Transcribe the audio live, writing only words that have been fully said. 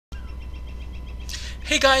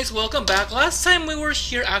Hey guys, welcome back. Last time we were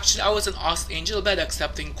here, actually I was in Angel Bed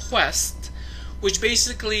accepting quest, which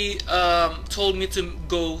basically told me to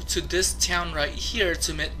go to this town right here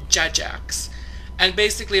to meet Jajax. And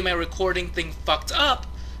basically my recording thing fucked up,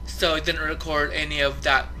 so it didn't record any of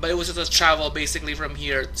that, but it was just a travel basically from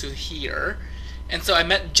here to here. And so I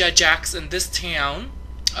met Jajax in this town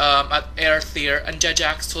at Airthier, and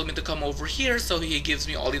Jajax told me to come over here, so he gives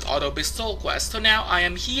me all these auto-based soul quests. So now I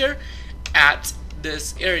am here at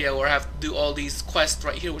this area where I have to do all these quests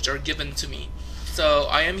right here which are given to me. So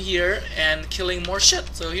I am here and killing more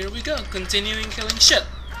shit. So here we go, continuing killing shit.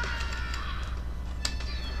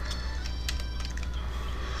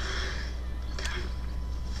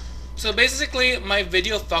 So basically my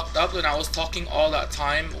video fucked up when I was talking all that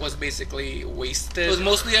time, was basically wasted. It was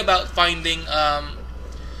mostly about finding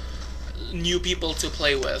new people to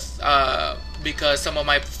play with, because some of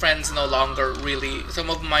my friends no longer really,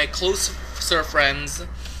 some of my closer friends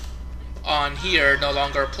on here no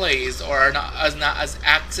longer plays, or are not as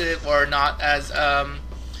active, or not as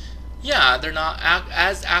yeah, they're not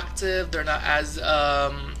as active, they're not as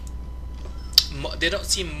they don't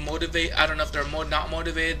seem motivated. I don't know if they're not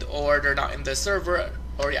motivated, or they're not in the server,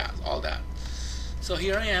 or yeah, all that. So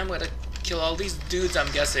here I am, gonna kill all these dudes, I'm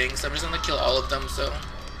guessing. So I'm just gonna kill all of them. So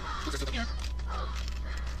here.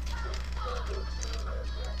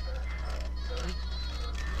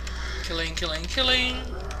 Killing.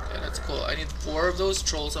 Okay, that's cool. I need 4 of those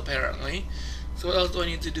trolls apparently. So what else do I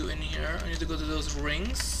need to do in here? I need to go to those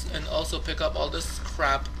rings and also pick up all this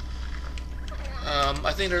crap.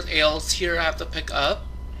 I think there's ales here I have to pick up.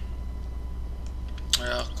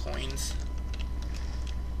 Coins.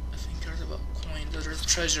 I think there's about coins. There's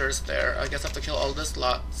treasures there. I guess I have to kill all this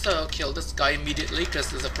lot. So kill this guy immediately, because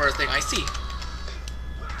this is the first thing I see.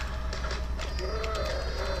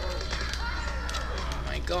 Oh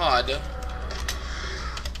my god.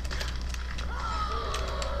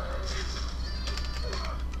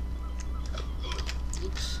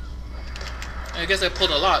 Oops. I guess I pulled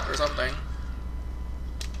a lot or something.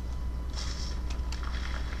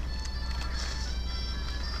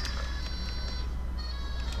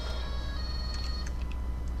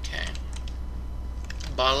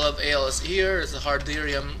 Bottle of ale is here. There's a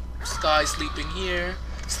Hardirium Sky sleeping here.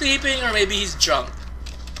 Sleeping, or maybe he's drunk.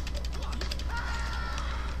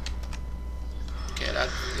 Okay, that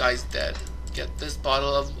guy's dead. Get this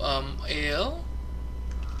bottle of ale.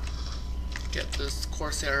 Get this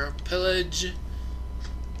Corsair pillage.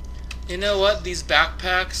 You know what? These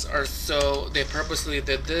backpacks are so... they purposely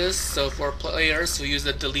did this so for players who use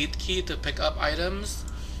the delete key to pick up items,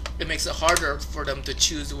 it makes it harder for them to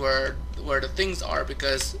choose where the things are,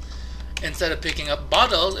 because instead of picking up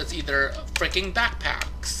bottles, it's either freaking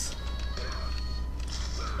backpacks.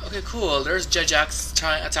 Okay, cool. There's Jajax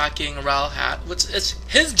attacking Ralhat, which is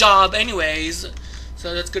his job anyways,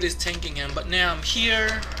 so that's good he's tanking him. But now I'm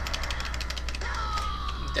here,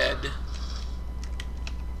 dead.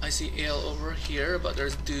 I see ale over here, but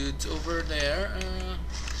there's dudes over there.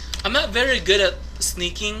 I'm not very good at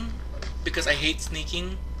sneaking, because I hate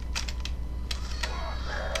sneaking.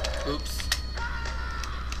 Oops.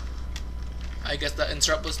 I guess that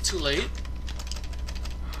interrupt was too late.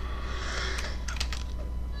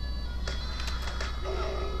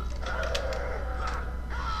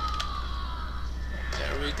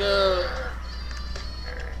 There we go.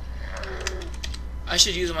 I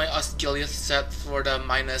should use my Osgiliath set for the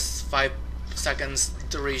 -5 seconds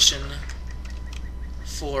duration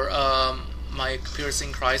for my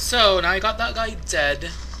piercing cry. So now I got that guy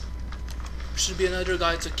dead. Should be another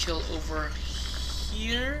guy to kill over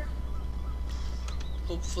here.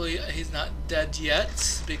 Hopefully he's not dead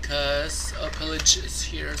yet, because a pillage is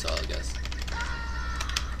here, so I guess.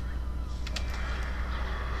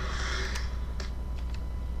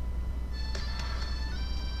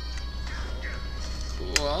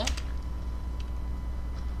 Cool.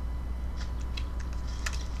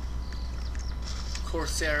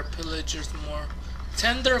 Corsair pillage, there's more.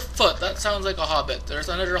 Tenderfoot, that sounds like a hobbit. There's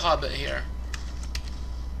another hobbit here.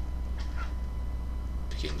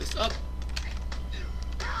 Picking this up.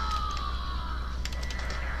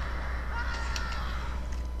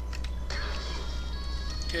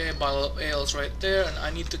 Okay, bottle of ales right there, and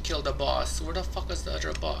I need to kill the boss. Where the fuck is the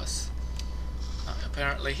other boss?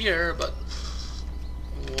 Apparently here, but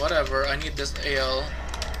whatever. I need this ale.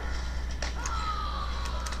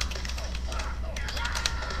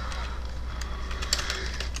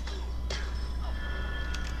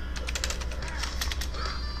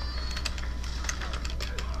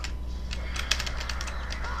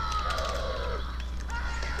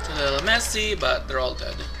 A little messy, but they're all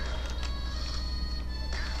dead.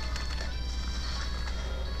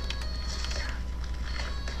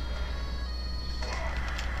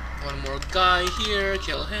 one more guy here,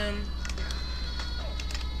 kill him.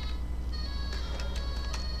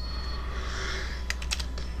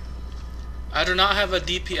 I do not have a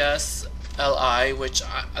DPS LI, which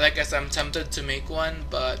I guess I'm tempted to make one,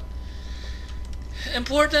 but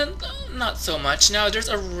important, not so much. Now there's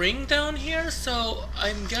a ring down here, so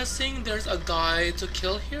I'm guessing there's a guy to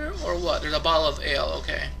kill here, or what? There's a bottle of ale,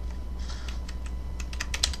 okay.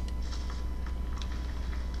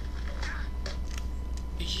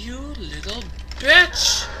 You little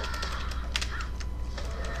bitch!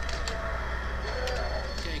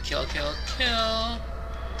 Okay, kill, kill, kill.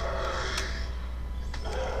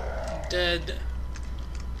 Dead.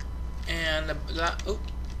 And the oh.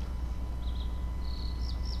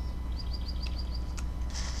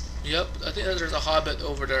 Yep, I think there's a hobbit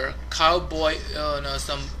over there. Cowboy, oh no,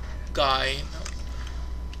 some guy.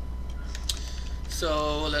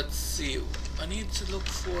 So let's see. I need to look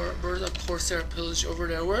for where's a Corsair pillage over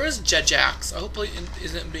there. Where is Jajax? I hope it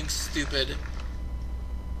isn't being stupid.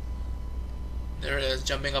 There it is,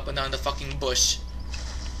 jumping up and down the fucking bush.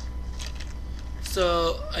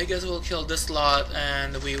 So I guess we'll kill this lot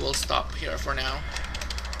and we will stop here for now.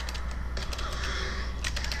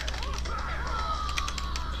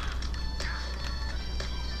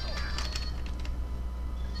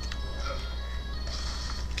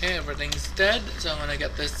 Okay, everything's dead, so I'm gonna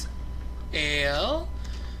get this ale.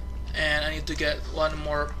 And I need to get one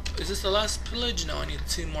more. Is this the last pillage? No, I need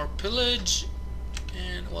 2 more pillage.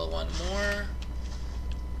 And, well, 1 more.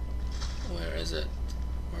 Where is it?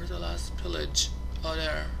 Where's the last pillage? Oh,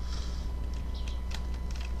 there.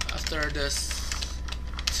 After this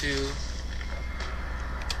 2.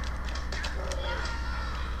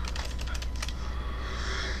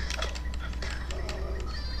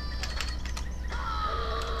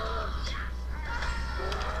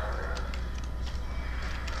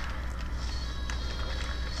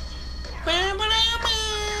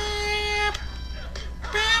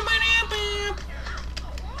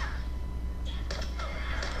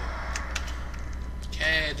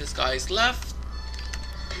 This guy's left.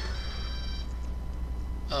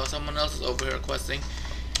 Oh, someone else is over here questing.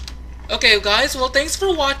 Okay, guys, well, thanks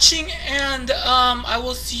for watching, and I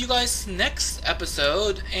will see you guys next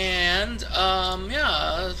episode, and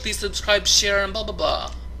yeah, please subscribe, share, and blah blah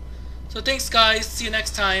blah. So thanks, guys, see you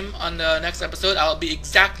next time on the next episode. I'll be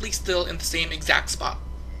exactly still in the same exact spot.